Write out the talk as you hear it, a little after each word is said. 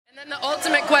Then the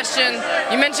ultimate question,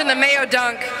 you mentioned the Mayo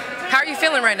dunk. How are you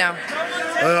feeling right now?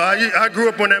 I grew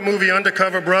up on that movie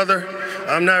Undercover Brother.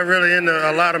 I'm not really into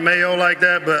a lot of Mayo like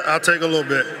that, but I'll take a little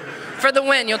bit. For the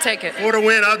win, you'll take it. For the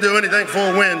win, I'll do anything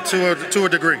for a win to a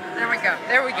degree. There we go.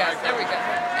 There we go. There we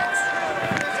go.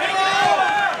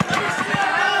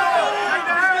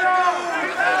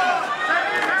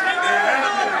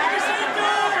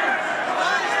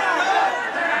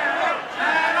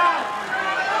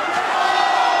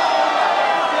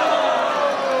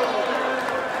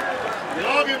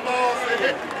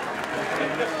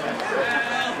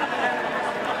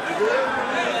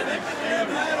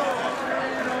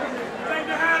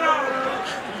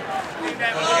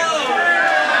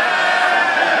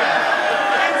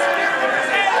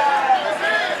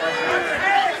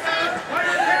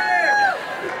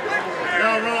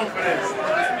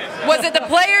 Was it the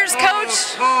players,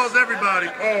 Coach? Pause, everybody.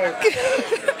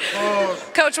 Pause.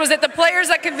 Coach, was it the players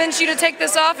that convinced you to take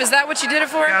this off? Is that what you did it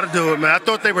for? Got to do it, man. I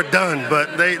thought they were done,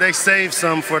 but they saved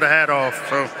some for the hat off.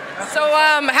 So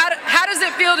how does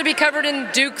it feel to be covered in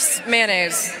Duke's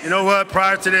mayonnaise? You know what?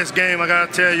 Prior to this game, I got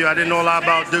to tell you, I didn't know a lot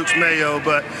about Duke's Mayo,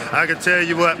 but I can tell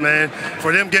you what, man,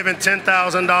 for them giving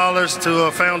 $10,000 to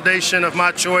a foundation of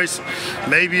my choice,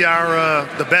 maybe our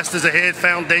the Best is Ahead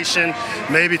Foundation,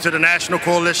 maybe to the National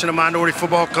Coalition of Minority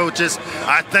Football Coaches,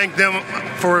 I thank them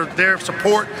for their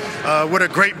support. What a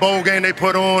great bowl game they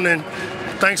put on, and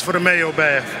thanks for the Mayo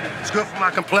bath. It's good for my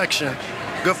complexion.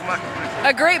 Good for my complexion.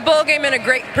 A great bowl game and a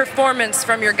great performance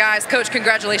from your guys. Coach,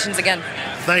 congratulations again.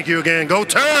 Thank you again. Go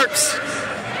Terps!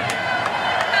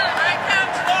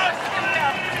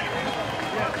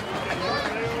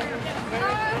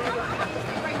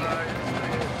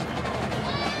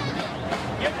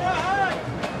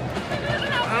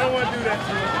 I don't want to do that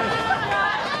to you.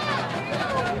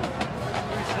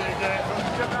 Appreciate that.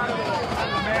 Step out of the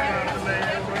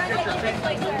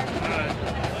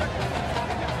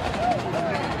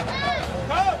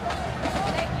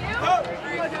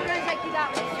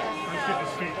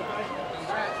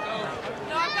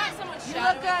You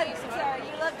look good, sir.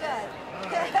 You look good.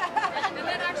 And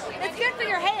then actually, it's good for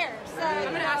your hair. So I'm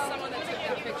going to ask someone that took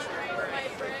that picture.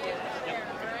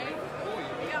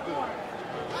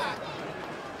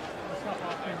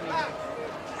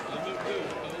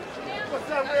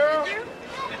 What's up, girl?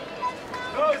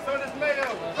 Oh, so this Mayo.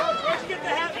 Where'd you get the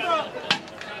hat from?